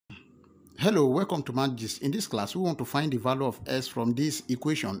Hello, welcome to Mathgist. In this class, we want to find the value of s from this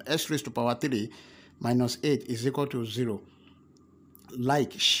equation. S raised to power 3 minus 8 is equal to 0.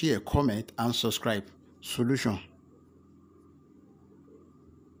 Like, share, comment, and subscribe. Solution.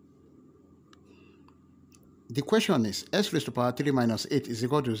 The question is, s raised to power 3 minus 8 is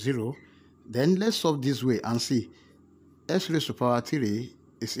equal to 0. Then let's solve this way and see. S raised to power 3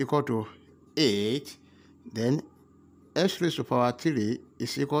 is equal to 8. Then s raised to power 3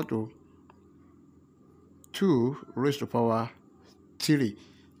 is equal to 2 raised to power 3.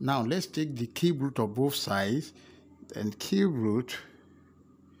 Now let's take the cube root of both sides. Then cube root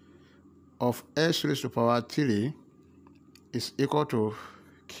of s raised to power 3 is equal to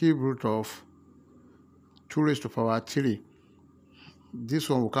cube root of 2 raised to power 3. This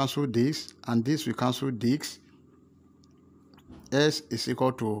one will cancel this, and this will cancel this. S is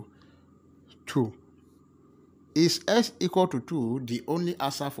equal to 2. Is s equal to 2 the only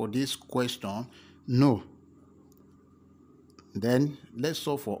answer for this question? No. Then let's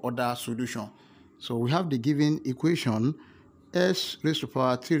solve for other solution. So we have the given equation s raised to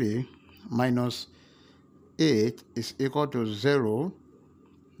power 3 minus 8 is equal to 0.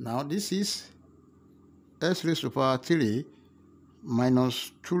 Now this is s raised to power 3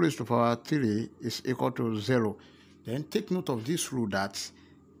 minus 2 raised to power 3 is equal to 0. Then take note of this rule that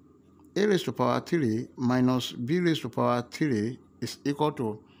a raised to power 3 minus b raised to power 3 is equal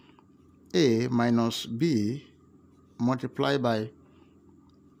to a minus b multiplied by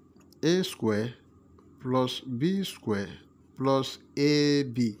a square plus b square plus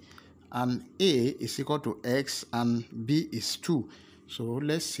ab, and a is equal to x and b is 2. So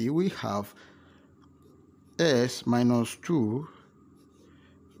let's see, we have s minus 2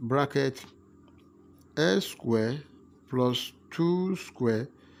 bracket s square plus 2 square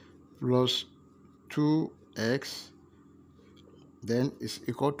plus 2x, then is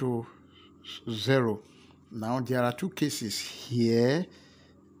equal to 0. Now there are two cases here.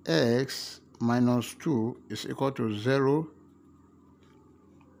 X minus 2 is equal to 0,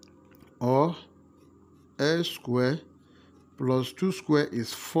 or s square plus 2 square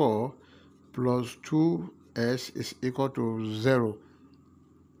is 4 plus 2s is equal to 0.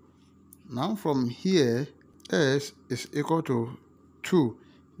 Now from here, s is equal to 2.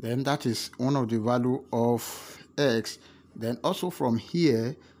 Then that is one of the value of x. Then also from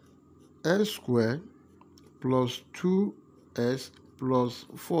here, s square plus 2s plus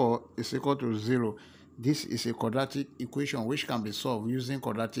 4 is equal to 0. This is a quadratic equation which can be solved using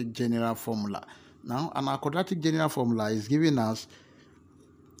quadratic general formula. Now, and our quadratic general formula is giving us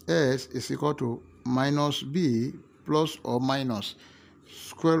s is equal to minus b plus or minus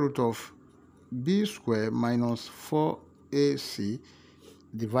square root of b square minus 4ac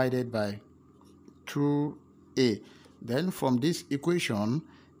divided by 2a. Then from this equation,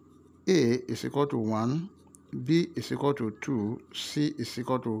 a is equal to 1, b is equal to 2, c is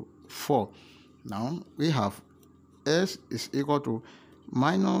equal to 4. Now we have s is equal to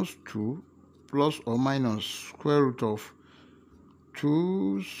minus 2 plus or minus square root of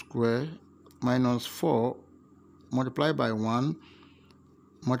 2 square minus 4 multiplied by 1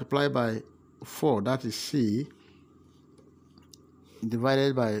 multiplied by 4, that is c,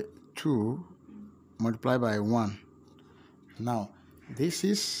 divided by 2 multiplied by 1. Now this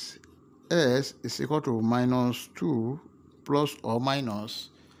is s is equal to minus 2 plus or minus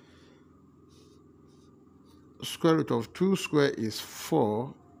square root of 2 square is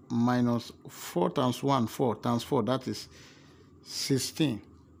 4 minus 4 times 1, 4 times 4, that is 16,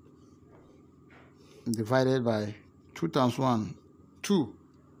 divided by 2 times 1, 2.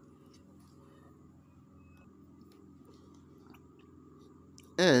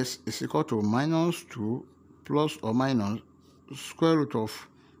 S is equal to minus 2 plus or minus square root of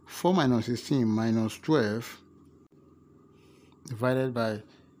 4 minus 16 minus 12 divided by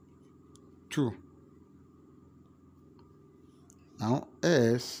 2. Now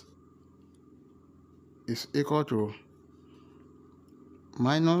s is equal to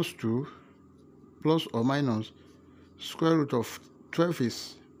minus 2 plus or minus square root of 12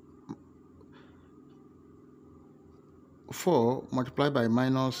 is 4 multiplied by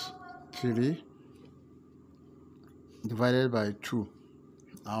minus 3 divided by 2.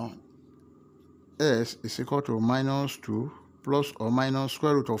 Now s is equal to minus 2 plus or minus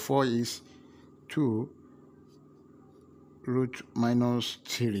square root of 4 is 2 root minus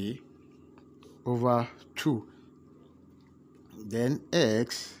 3 over 2. Then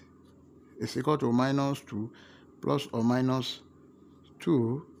x is equal to minus 2 plus or minus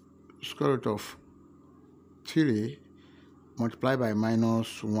 2 square root of 3 multiplied by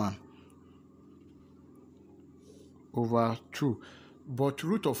minus 1 over 2. but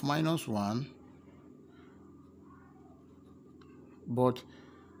root of minus 1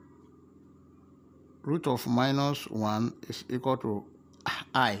 is equal to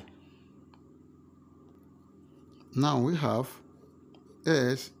I. Now we have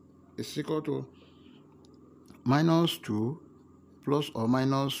s is equal to minus 2 plus or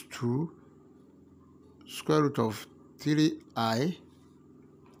minus 2 square root of 3I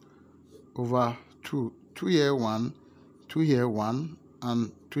over 2. 2 here 1, 2 here 1,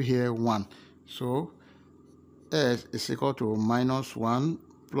 and 2 here 1. So s is equal to minus 1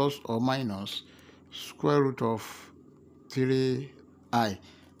 plus or minus square root of 3I.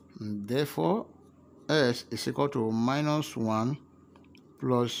 Therefore, s is equal to minus 1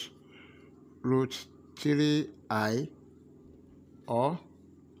 plus root 3I, or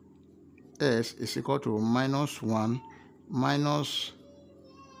s is equal to minus 1 minus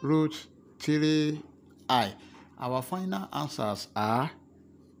root 3I. Our final answers are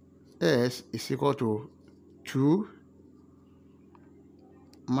s is equal to 2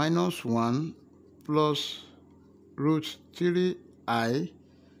 minus 1 plus root 3I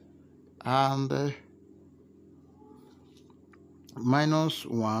and minus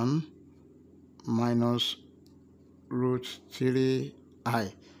 1 minus root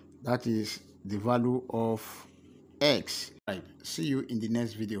 3I. That is the value of x. Right. See you in the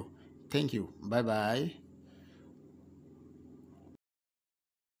next video. Thank you. Bye bye.